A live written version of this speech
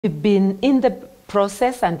We've been in the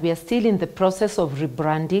process, and we are still in the process of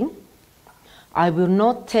rebranding. I will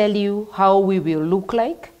not tell you how we will look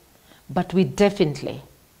like, but we definitely,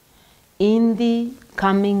 in the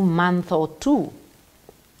coming month or two,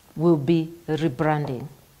 will be rebranding.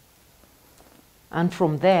 And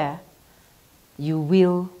from there, you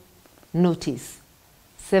will notice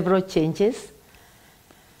several changes,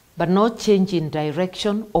 but not change in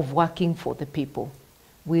direction of working for the people.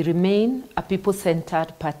 We remain a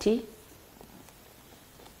people-centered party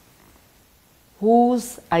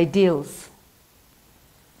whose ideals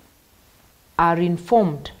are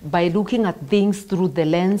informed by looking at things through the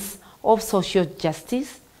lens of social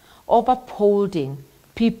justice, of upholding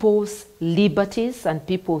people's liberties and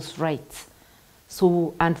people's rights,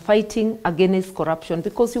 and fighting against corruption,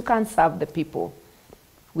 because you can't serve the people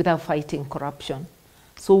without fighting corruption.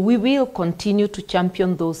 So we will continue to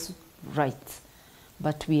champion those rights,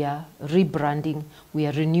 but we are rebranding, we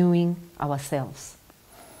are renewing ourselves.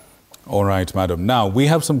 All right, madam. Now, we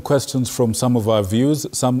have some questions from some of our viewers,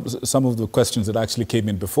 some of the questions that actually came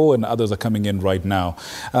in before, and others are coming in right now.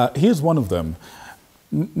 Here's one of them.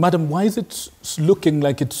 Madam, why is it looking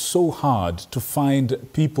like it's so hard to find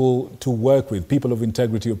people to work with, people of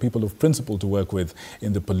integrity or people of principle to work with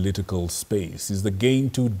in the political space? Is the game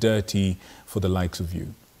too dirty for the likes of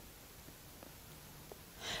you?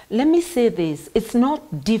 Let me say this, it's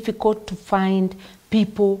not difficult to find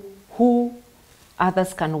people who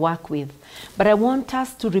others can work with. But I want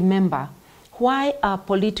us to remember, why are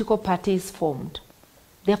political parties formed?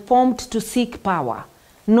 They're formed to seek power,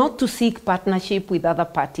 not to seek partnership with other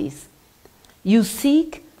parties. You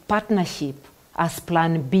seek partnership as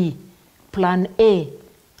plan B. Plan A,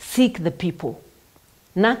 seek the people.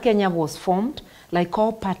 Narc Kenya was formed, like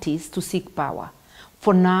all parties, to seek power.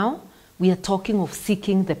 For now, we are talking of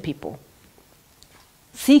seeking the people.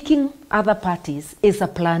 Seeking other parties is a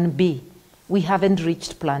plan B. We haven't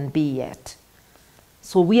reached plan B yet.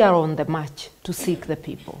 So we are on the march to seek the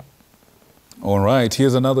people. All right,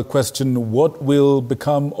 here's another question. What will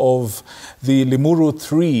become of the Limuru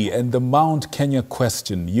 3 and the Mount Kenya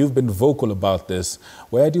question? You've been vocal about this.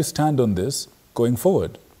 Where do you stand on this going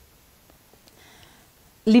forward?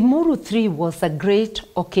 Limuru 3 was a great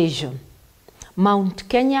occasion. Mount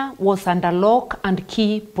Kenya was under lock and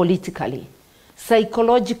key politically.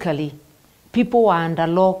 Psychologically, people were under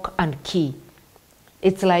lock and key.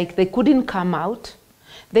 It's like they couldn't come out,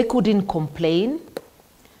 they couldn't complain.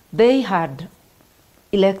 They had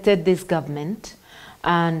elected this government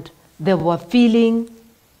and they were feeling,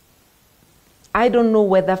 I don't know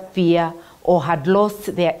whether fear or had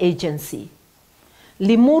lost their agency.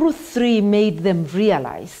 Limuru 3 made them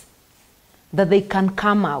realize that they can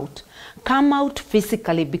come out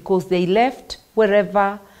physically, because they left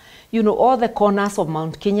wherever, you know, all the corners of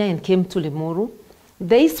Mount Kenya and came to Limuru.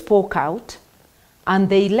 They spoke out and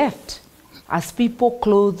they left as people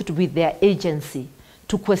clothed with their agency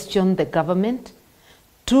to question the government,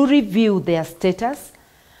 to review their status.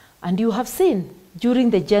 And you have seen during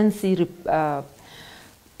the Gen Z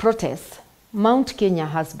protests, Mount Kenya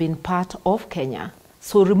has been part of Kenya.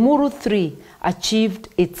 So Limuru 3 achieved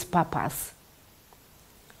its purpose.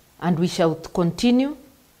 And we shall continue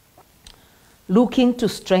looking to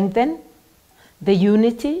strengthen the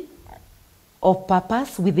unity of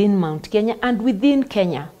purpose within Mount Kenya and within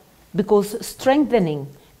Kenya, because strengthening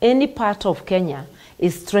any part of Kenya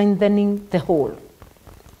is strengthening the whole.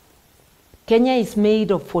 Kenya is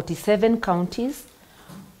made of 47 counties,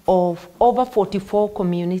 of over 44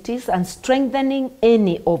 communities, and strengthening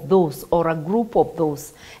any of those or a group of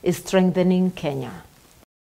those is strengthening Kenya.